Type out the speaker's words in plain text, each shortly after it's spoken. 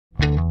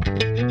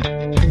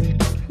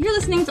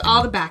listening to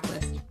All the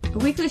Backlist, a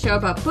weekly show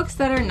about books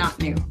that are not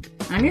new.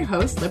 I'm your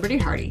host, Liberty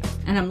Hardy,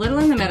 and I'm little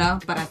in the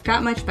middle, but I've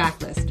got much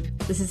backlist.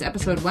 This is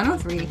episode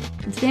 103,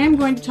 and today I'm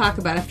going to talk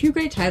about a few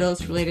great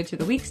titles related to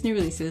the week's new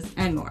releases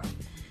and more.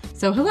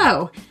 So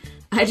hello!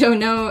 I don't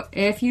know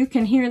if you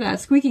can hear that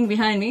squeaking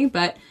behind me,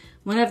 but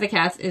one of the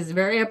cats is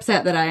very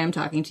upset that I am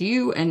talking to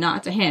you and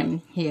not to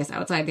him. He is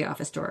outside the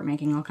office door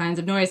making all kinds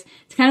of noise.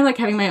 It's kind of like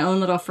having my own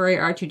little furry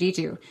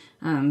R2-D2.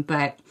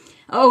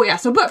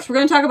 So books. We're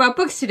going to talk about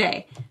books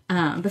today.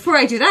 Before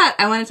I do that,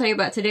 I want to tell you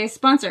about today's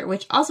sponsor,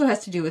 which also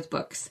has to do with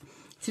books.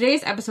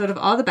 Today's episode of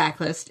All the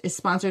Backlist is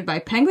sponsored by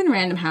Penguin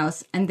Random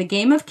House and The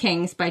Game of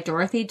Kings by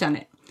Dorothy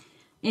Dunnett.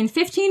 In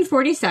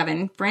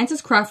 1547,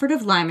 Francis Crawford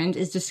of Lymond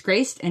is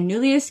disgraced and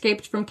newly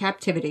escaped from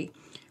captivity.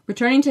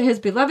 Returning to his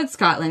beloved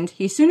Scotland,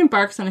 he soon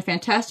embarks on a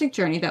fantastic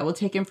journey that will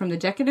take him from the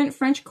decadent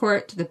French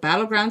court to the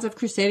battlegrounds of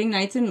crusading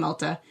knights in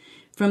Malta,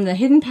 from the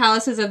hidden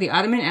palaces of the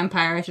Ottoman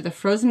Empire to the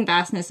frozen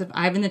vastness of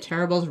Ivan the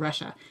Terrible's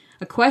Russia,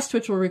 a quest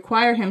which will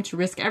require him to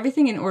risk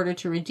everything in order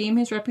to redeem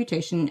his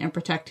reputation and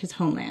protect his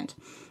homeland.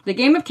 The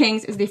Game of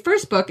Kings is the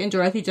first book in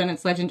Dorothy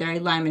Dunnett's legendary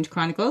Lymond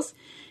Chronicles.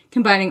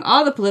 Combining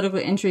all the political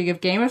intrigue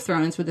of Game of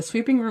Thrones with the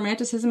sweeping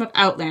romanticism of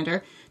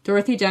Outlander,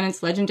 Dorothy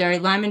Dunnett's legendary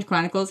Lymond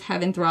Chronicles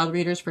have enthralled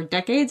readers for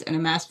decades and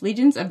amassed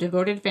legions of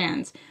devoted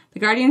fans. The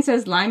Guardian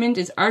says Lymond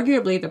is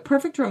arguably the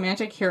perfect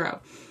romantic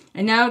hero.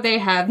 And now they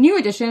have new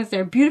editions.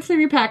 They're beautifully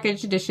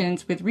repackaged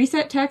editions with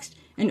reset text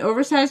and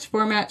oversized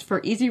formats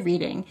for easy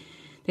reading.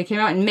 They came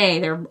out in May.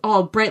 They're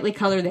all brightly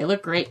colored. They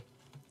look great.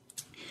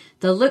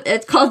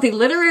 It's called the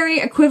literary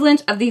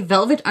equivalent of the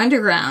Velvet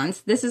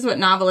Underground. This is what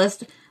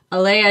novelist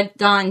Alea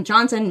Dawn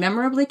Johnson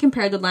memorably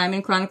compared the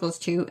Lymond Chronicles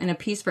to in a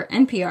piece for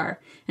NPR.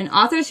 And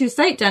authors who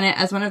cite Dunnett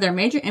as one of their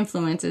major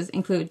influences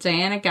include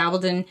Diana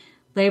Gabaldon,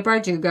 Leigh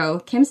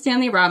Bardugo, Kim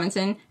Stanley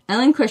Robinson,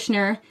 Ellen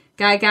Kushner,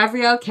 Guy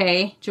Gavriel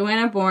Kay,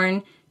 Joanna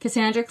Bourne,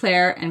 Cassandra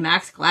Clare, and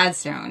Max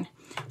Gladstone.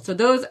 So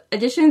those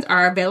editions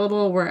are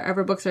available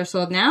wherever books are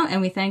sold now,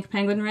 and we thank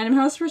Penguin Random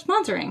House for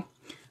sponsoring.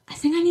 I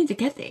think I need to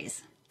get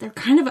these.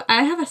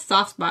 I have a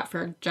soft spot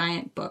for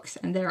giant books,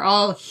 and they're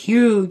all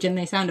huge, and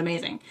they sound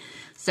amazing.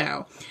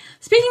 So,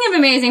 speaking of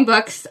amazing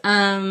books,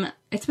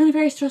 it's been a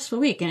very stressful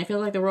week, and I feel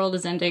like the world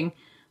is ending.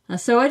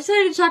 So I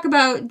decided to talk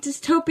about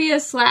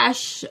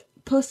dystopia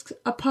 /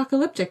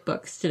 post-apocalyptic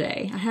books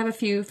today. I have a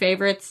few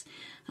favorites.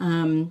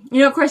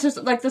 Of course, there's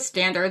like the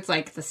standards,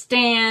 like The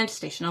Stand,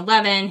 Station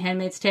 11,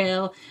 Handmaid's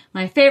Tale.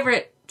 My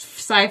favorite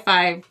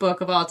sci-fi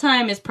book of all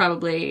time is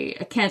probably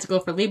A Canticle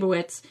for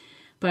Leibowitz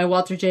by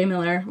Walter J.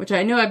 Miller, which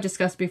I know I've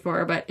discussed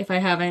before, but if I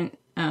haven't,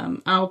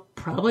 I'll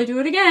probably do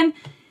it again.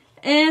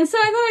 And so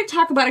I thought I'd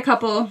talk about a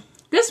couple.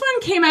 This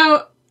one came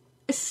out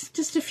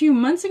just several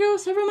months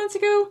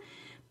ago,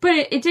 but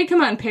it did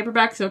come out in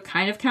paperback, so it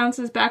kind of counts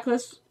as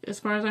backlist as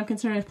far as I'm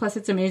concerned. Plus,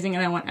 it's amazing,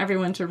 and I want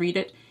everyone to read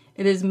it.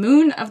 It is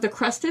Moon of the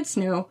Crusted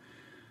Snow.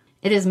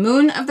 It is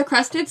Moon of the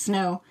Crusted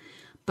Snow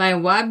by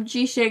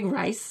Wabjishig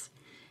Rice,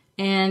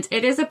 and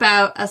it is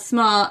about a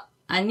small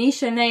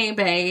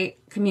Anishinaabe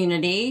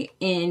community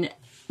in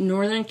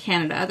northern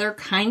Canada. They're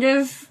kind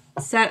of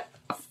set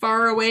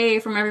far away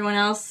from everyone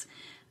else.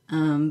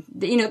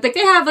 They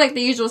have like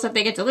the usual stuff.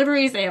 They get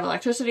deliveries, they have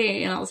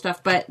electricity and all the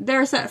stuff, but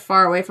they're set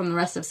far away from the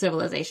rest of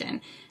civilization.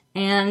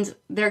 And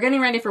they're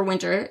getting ready for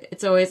winter.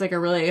 It's always like a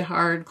really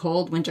hard,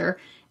 cold winter,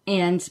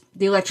 and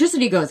the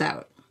electricity goes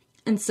out.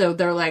 And so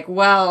they're like,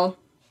 well,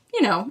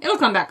 it'll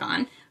come back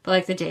on. But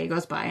like the day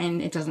goes by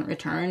and it doesn't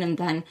return, and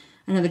then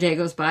another day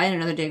goes by and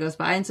another day goes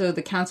by. And so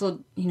the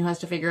council, has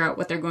to figure out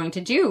what they're going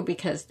to do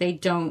because they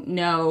don't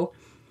know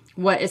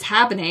what is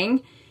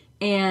happening.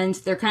 And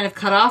they're kind of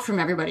cut off from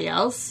everybody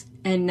else.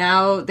 And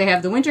now they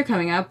have the winter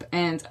coming up,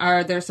 and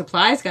are their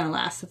supplies going to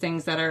last? The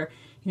things that are,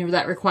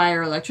 that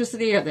require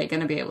electricity, are they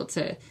going to be able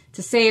to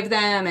save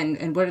them?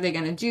 And what are they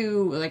going to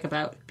do, like,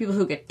 about people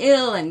who get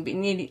ill and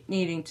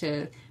needing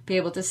to be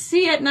able to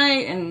see at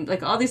night, and,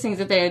 like, all these things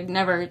that they had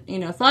never,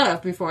 thought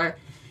of before.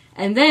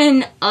 And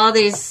then all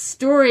these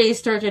stories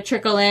start to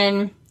trickle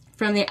in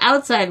from the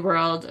outside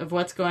world of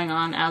what's going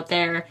on out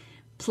there.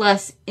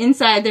 Plus,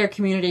 inside their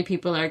community,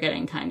 people are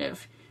getting kind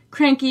of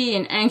cranky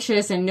and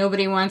anxious, and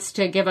nobody wants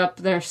to give up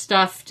their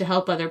stuff to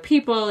help other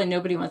people, and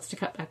nobody wants to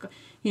cut back,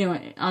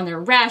 on their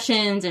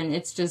rations, and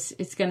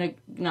it's gonna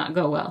not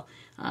go well.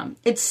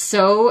 It's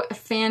so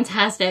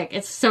fantastic.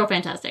 It's so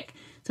fantastic.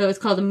 So it's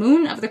called The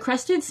Moon of the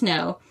Crusted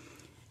Snow.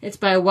 It's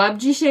by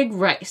Wabjishig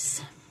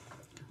Rice.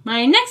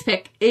 My next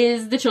pick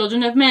is The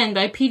Children of Men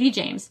by P.D.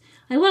 James.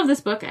 I love this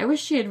book. I wish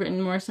she had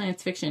written more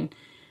science fiction.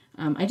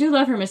 I do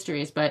love her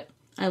mysteries, but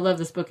I love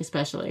this book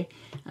especially.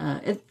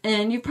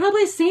 And you've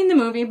probably seen the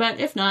movie, but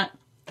if not,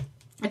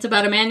 it's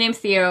about a man named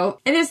Theo.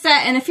 It is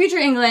set in a future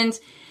England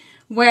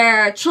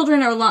where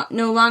children are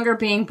no longer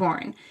being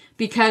born.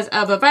 Because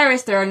of a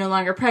virus, there are no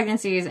longer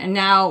pregnancies, and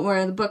now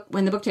when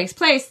the book takes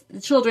place,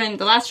 the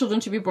last children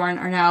to be born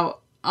are now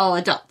all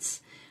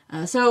adults.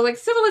 So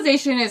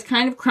civilization is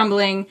kind of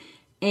crumbling,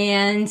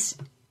 and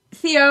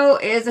Theo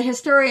is a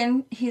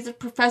historian. He's a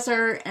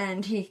professor,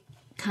 and he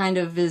kind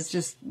of is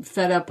just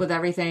fed up with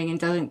everything and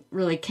doesn't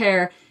really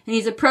care. And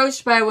he's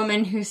approached by a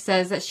woman who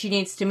says that she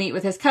needs to meet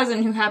with his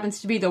cousin, who happens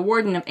to be the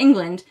Warden of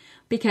England,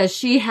 because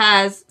she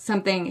has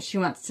something she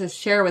wants to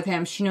share with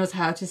him. She knows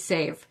how to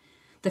save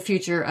the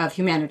future of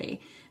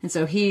humanity. And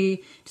so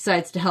he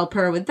decides to help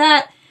her with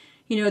that.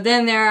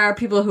 Then there are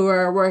people who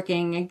are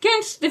working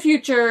against the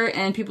future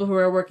and people who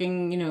are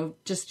working,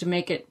 just to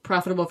make it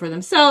profitable for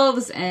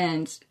themselves,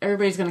 and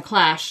everybody's going to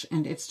clash,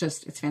 and it's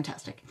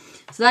fantastic.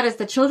 So that is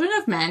The Children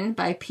of Men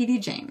by P.D.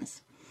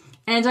 James.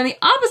 And on the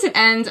opposite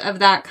end of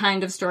that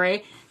kind of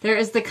story, there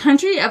is The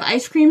Country of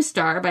Ice Cream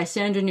Star by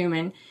Sandra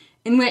Newman,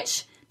 in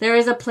which there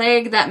is a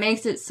plague that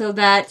makes it so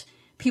that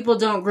people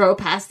don't grow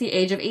past the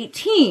age of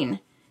 18,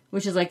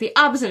 which is like the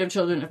opposite of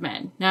Children of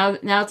Men. Now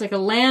it's like a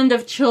land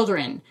of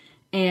children.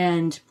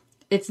 And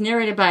it's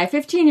narrated by a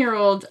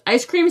 15-year-old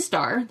ice cream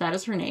star. That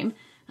is her name.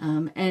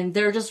 And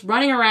they're just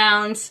running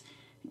around.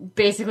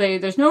 Basically,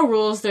 there's no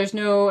rules. There's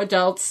no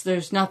adults.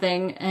 There's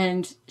nothing.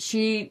 And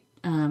she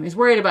is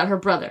worried about her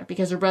brother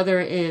because her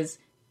brother is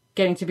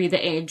getting to be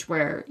the age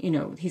where,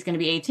 he's going to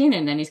be 18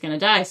 and then he's going to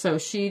die. So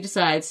she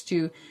decides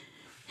to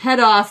head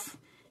off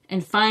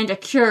and find a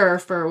cure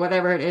for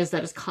whatever it is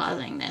that is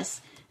causing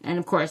this. And,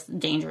 of course,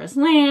 dangerous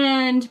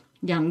land,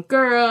 young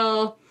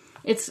girl.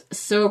 It's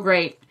so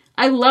great.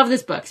 I love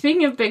this book.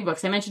 Speaking of big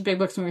books, I mentioned big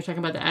books when we were talking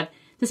about the ad.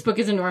 This book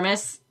is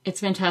enormous. It's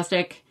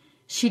fantastic.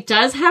 She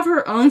does have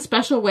her own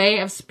special way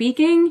of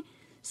speaking,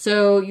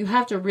 so you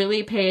have to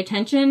really pay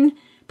attention.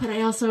 But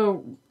I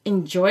also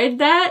enjoyed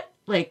that.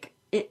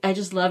 I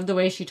just loved the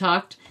way she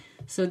talked.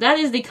 So that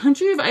is The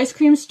Country of Ice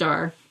Cream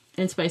Star,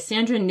 and it's by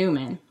Sandra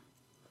Newman.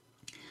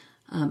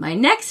 My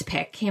next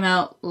pick came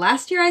out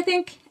last year, I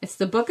think. It's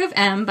The Book of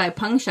M by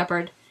Pung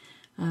Shepherd,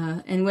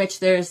 in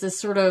which there's this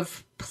sort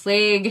of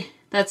plague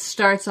that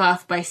starts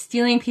off by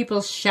stealing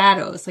people's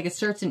shadows. It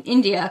starts in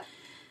India.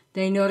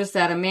 They notice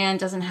that a man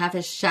doesn't have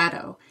his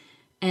shadow.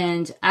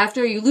 And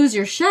after you lose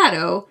your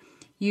shadow,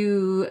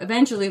 you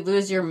eventually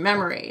lose your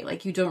memory.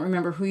 You don't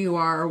remember who you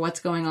are or what's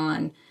going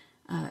on.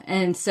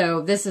 And so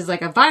this is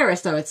like a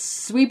virus, though. It's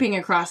sweeping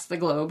across the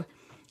globe.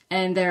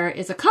 And there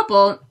is a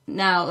couple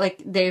now,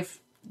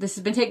 this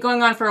has been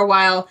going on for a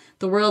while.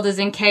 The world is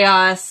in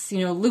chaos,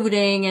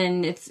 looting,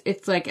 and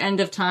it's like end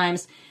of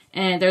times.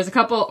 And there's a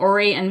couple,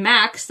 Ori and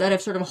Max, that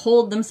have sort of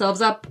holed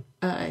themselves up,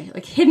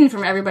 hidden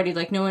from everybody.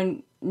 No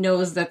one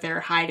knows that they're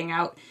hiding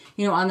out,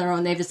 on their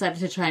own. They've decided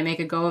to try and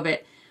make a go of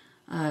it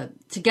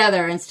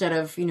together instead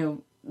of,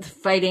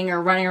 fighting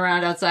or running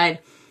around outside.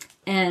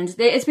 And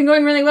it's been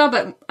going really well,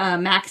 but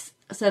Max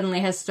suddenly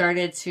has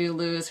started to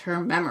lose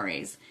her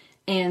memories.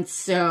 And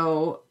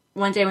so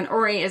one day when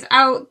Ori is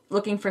out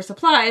looking for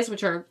supplies,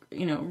 which are,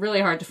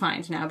 really hard to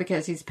find now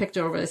because he's picked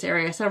over this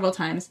area several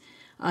times,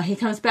 he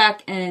comes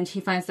back and he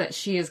finds that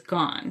she is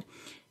gone.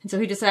 And so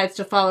he decides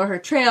to follow her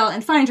trail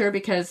and find her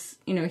because,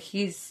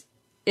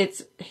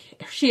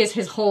 she is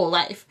his whole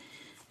life.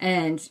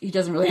 And he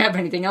doesn't really have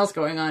anything else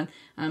going on.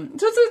 So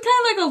it's kind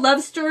of like a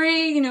love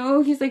story,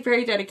 he's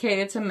very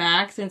dedicated to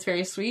Max and it's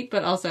very sweet,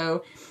 but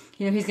also,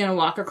 he's going to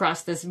walk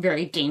across this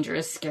very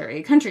dangerous,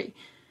 scary country.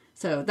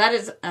 So that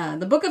is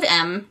The Book of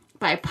M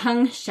by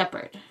Pung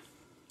Shepherd.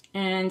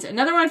 And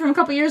another one from a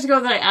couple years ago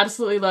that I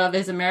absolutely love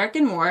is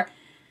American War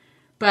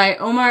by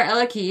Omar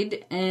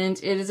El-Akid, and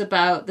it is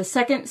about the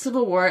Second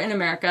Civil War in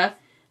America.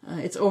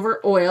 It's over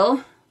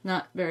oil,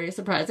 not very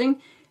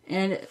surprising.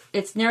 And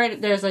it's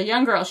narrated, there's a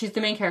young girl, she's the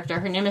main character,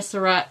 her name is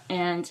Sarat,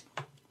 and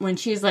when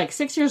she's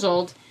 6 years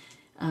old,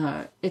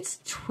 it's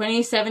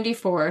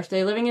 2074,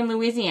 they're living in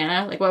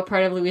Louisiana, what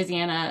part of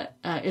Louisiana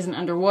isn't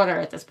underwater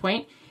at this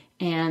point,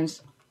 and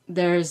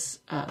there's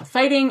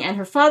fighting, and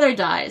her father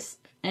dies.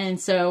 And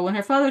so when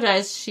her father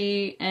dies,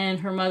 she and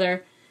her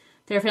mother,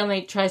 their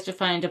family tries to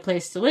find a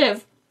place to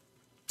live.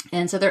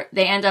 And so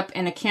they end up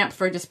in a camp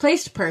for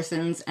displaced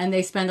persons, and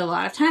they spend a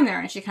lot of time there,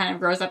 and she kind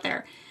of grows up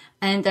there.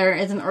 And there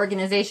is an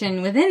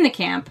organization within the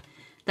camp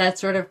that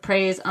sort of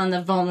preys on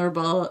the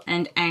vulnerable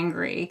and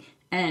angry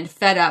and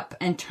fed up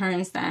and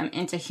turns them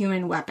into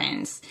human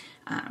weapons.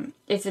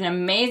 It's an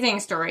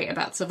amazing story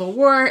about civil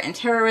war and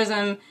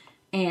terrorism,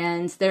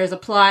 and there's a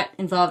plot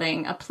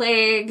involving a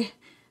plague.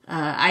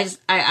 I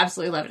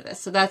absolutely loved this.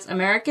 So that's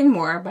American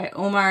War by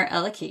Omar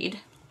El-Akid.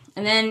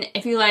 And then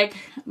if you like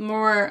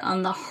more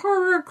on the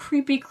horror,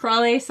 creepy,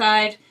 crawly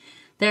side,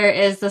 there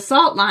is The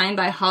Salt Line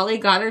by Holly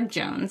Goddard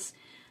Jones,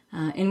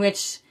 in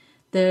which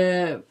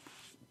the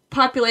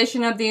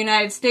population of the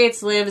United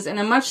States lives in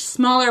a much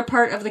smaller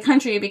part of the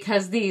country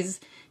because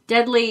these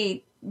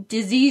deadly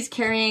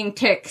disease-carrying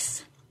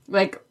ticks,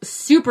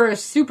 super,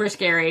 super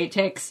scary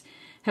ticks,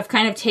 have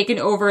kind of taken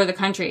over the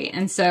country.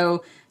 And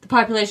so the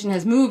population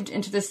has moved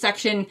into this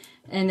section,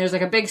 and there's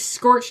a big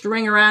scorched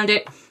ring around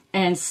it,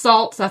 and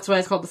salt, that's why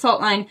it's called the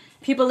Salt Line.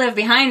 People live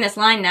behind this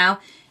line now,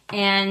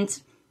 and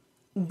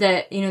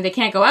they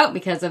can't go out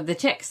because of the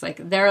ticks.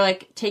 They're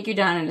take you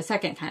down in a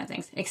second kind of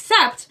things.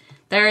 Except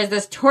there is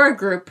this tour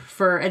group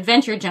for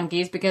adventure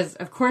junkies, because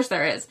of course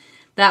there is,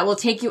 that will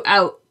take you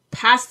out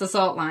past the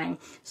salt line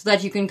so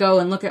that you can go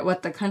and look at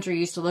what the country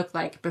used to look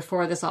like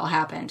before this all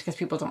happened, because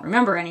people don't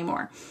remember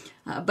anymore.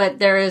 But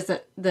there is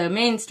the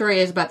main story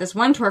is about this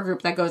one tour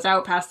group that goes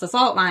out past the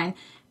salt line,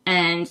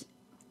 and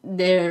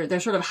they're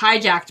sort of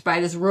hijacked by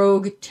this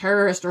rogue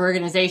terrorist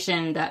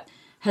organization that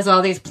has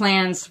all these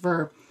plans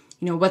for,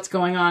 what's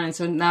going on. And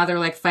so now they're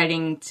like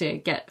fighting to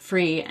get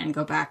free and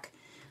go back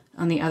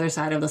on the other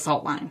side of the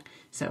salt line.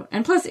 So,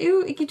 and plus, I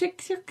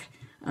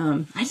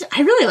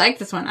really like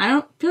this one. I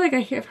don't feel like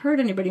I have heard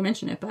anybody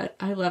mention it, but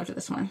I loved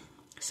this one.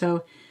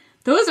 So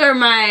those are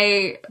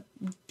my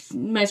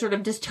sort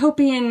of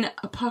dystopian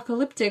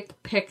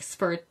apocalyptic picks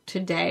for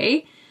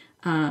today.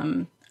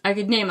 I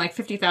could name like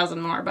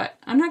 50,000 more, but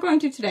I'm not going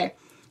to today.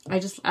 I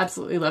just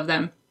absolutely love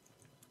them.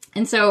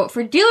 And so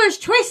for Dealer's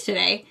Choice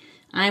today,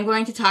 I'm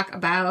going to talk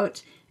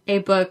about a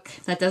book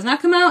that does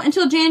not come out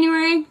until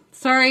January.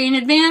 Sorry in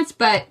advance,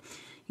 but,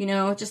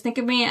 just think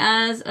of me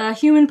as a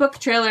human book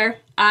trailer.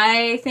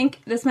 I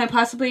think this might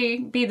possibly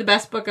be the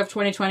best book of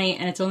 2020,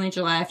 and it's only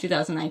July of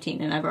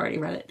 2019, and I've already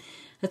read it.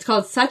 It's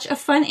called Such a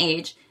Fun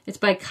Age. It's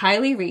by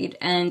Kylie Reed,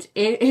 and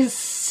it is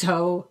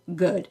so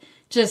good.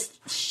 Just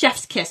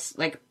chef's kiss,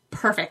 like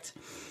perfect.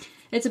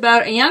 It's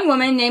about a young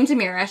woman named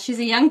Amira. She's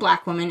a young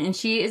black woman, and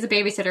she is a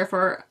babysitter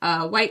for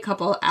a white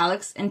couple,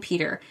 Alex and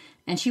Peter.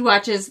 And she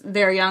watches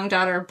their young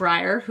daughter,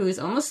 Briar, who's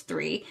almost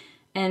 3.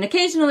 And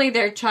occasionally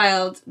their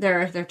child,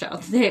 Briar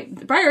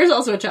is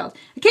also a child.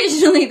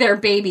 Occasionally their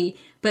baby,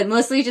 but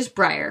mostly just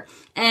Briar.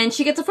 And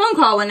she gets a phone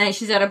call one night.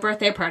 She's at a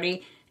birthday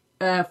party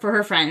for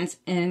her friends,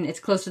 and it's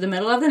close to the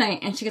middle of the night.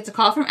 And she gets a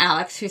call from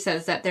Alex, who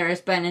says that there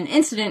has been an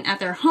incident at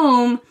their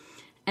home,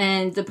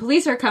 and the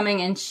police are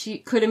coming, and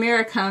could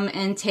Amira come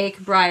and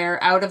take Briar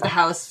out of the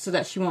house so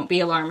that she won't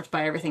be alarmed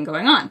by everything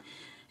going on?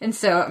 And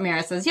so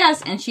Amira says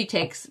yes, and she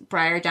takes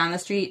Briar down the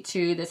street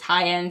to this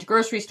high-end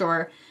grocery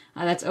store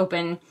that's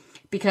open,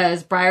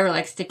 because Briar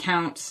likes to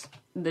count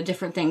the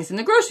different things in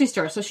the grocery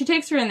store. So she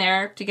takes her in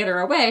there to get her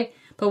away.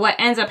 But what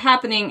ends up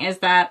happening is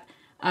that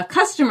a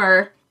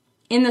customer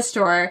in the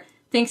store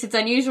thinks it's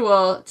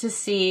unusual to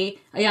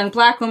see a young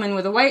black woman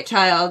with a white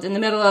child in the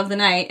middle of the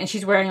night, and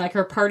she's wearing like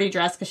her party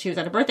dress because she was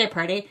at a birthday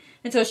party.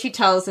 And so she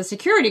tells the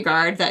security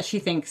guard that she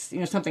thinks,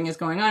 something is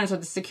going on. And so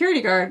the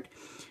security guard,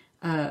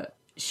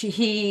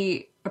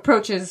 he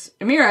approaches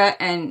Amira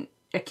and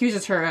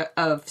accuses her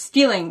of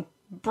stealing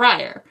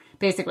Briar,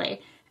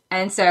 basically.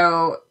 And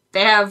so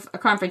they have a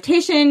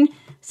confrontation.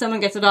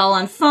 Someone gets it all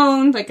on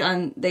phone,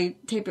 they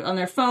tape it on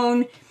their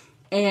phone,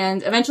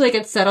 and eventually it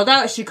gets settled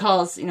out. She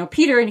calls,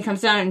 Peter, and he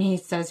comes down and he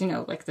says,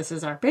 this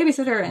is our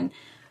babysitter.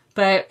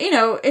 But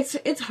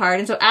it's hard.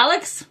 And so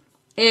Alex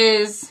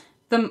is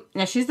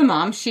she's the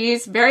mom.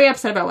 She's very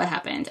upset about what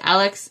happened.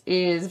 Alex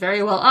is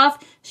very well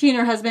off. She and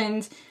her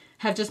husband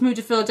have just moved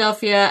to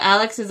Philadelphia.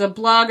 Alex is a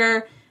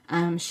blogger.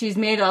 She's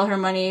made all her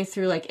money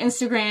through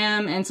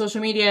Instagram and social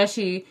media.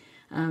 She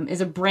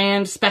is a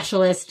brand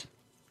specialist.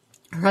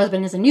 Her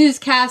husband is a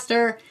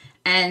newscaster,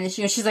 and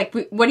she's like,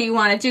 what do you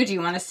want to do? Do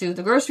you want to sue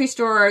the grocery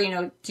store?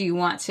 Do you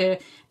want to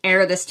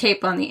air this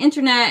tape on the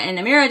internet? And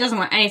Amira doesn't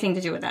want anything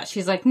to do with that.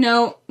 She's like,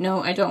 no,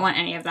 I don't want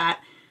any of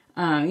that.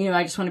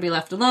 I just want to be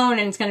left alone,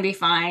 and it's going to be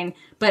fine.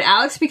 But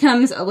Alex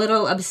becomes a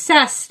little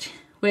obsessed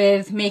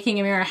with making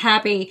Amira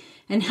happy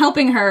and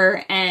helping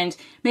her and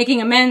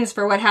making amends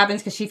for what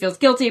happens, because she feels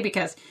guilty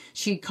because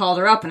she called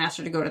her up and asked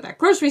her to go to that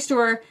grocery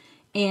store,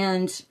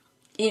 and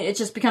it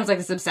just becomes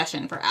this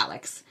obsession for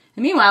Alex.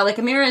 And meanwhile,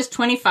 Amira is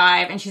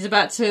 25, and she's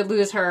about to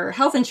lose her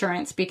health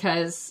insurance,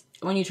 because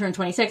when you turn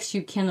 26,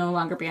 you can no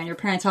longer be on your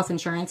parents' health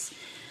insurance.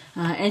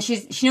 And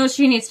she knows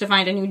she needs to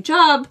find a new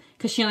job,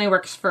 because she only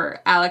works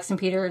for Alex and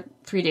Peter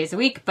 3 days a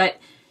week, but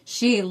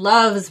she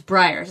loves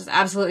Briar, just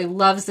absolutely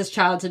loves this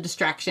child to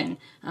distraction,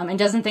 and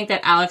doesn't think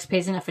that Alex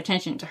pays enough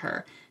attention to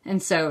her.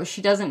 And so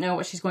she doesn't know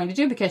what she's going to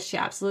do, because she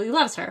absolutely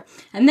loves her.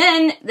 And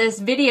then this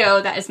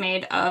video that is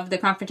made of the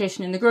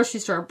confrontation in the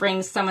grocery store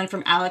brings someone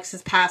from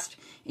Alex's past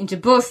into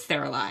both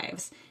their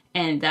lives.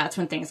 And that's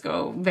when things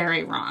go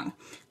very wrong.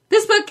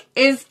 This book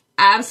is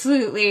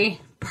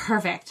absolutely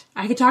perfect.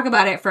 I could talk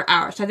about it for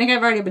hours. I think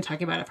I've already been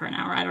talking about it for an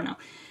hour. I don't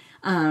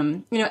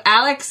know.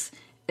 Alex,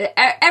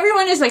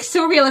 everyone is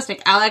so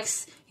realistic.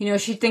 Alex,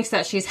 she thinks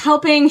that she's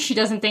helping. She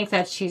doesn't think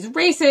that she's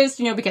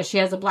racist, because she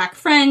has a black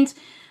friend.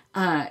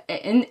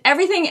 And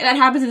everything that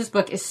happens in this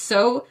book is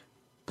so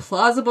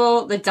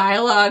plausible. The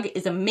dialogue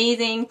is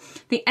amazing.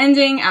 The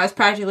ending, I was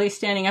practically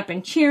standing up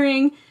and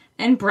cheering.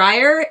 And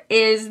Briar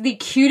is the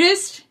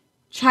cutest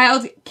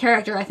child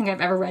character I think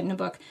I've ever read in a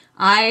book.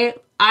 I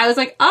was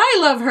like, I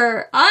love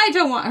her. I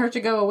don't want her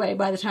to go away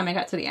by the time I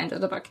got to the end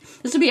of the book.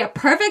 This would be a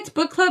perfect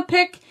book club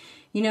pick.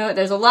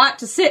 There's a lot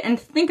to sit and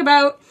think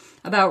about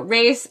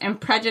race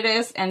and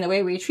prejudice and the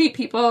way we treat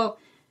people.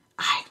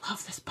 I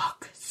love this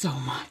book so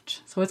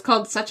much. So it's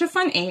called Such a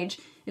Fun Age.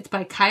 It's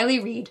by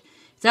Kylie Reed.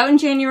 It's out in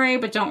January,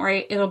 but don't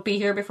worry, it'll be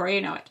here before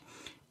you know it.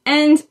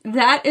 And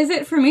that is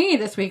it for me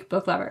this week,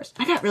 book lovers.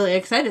 I got really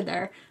excited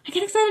there. I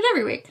get excited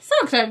every week. So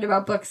excited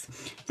about books.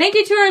 Thank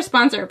you to our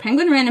sponsor,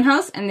 Penguin Random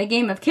House and The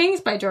Game of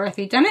Kings by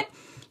Dorothy Demmett.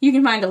 You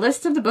can find a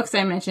list of the books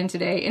I mentioned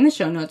today in the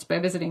show notes by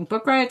visiting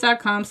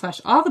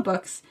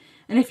bookriot.com/allthebooks.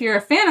 And if you're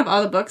a fan of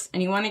all the books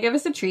and you want to give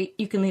us a treat,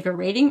 you can leave a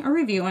rating or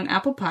review on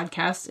Apple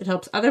Podcasts. It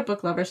helps other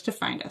book lovers to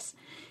find us.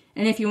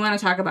 And if you want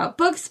to talk about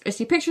books or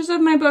see pictures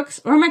of my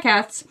books or my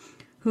cats,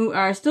 who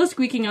are still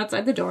squeaking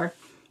outside the door,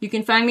 you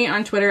can find me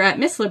on Twitter at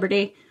Miss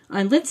Liberty,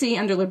 on Litzy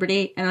under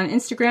Liberty, and on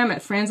Instagram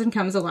at Franzen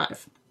Comes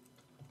Alive.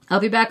 I'll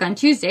be back on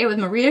Tuesday with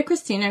Maria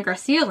Cristina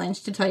Garcia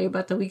Lynch to tell you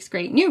about the week's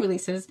great new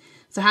releases.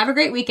 So have a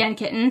great weekend,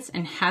 kittens,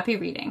 and happy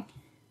reading.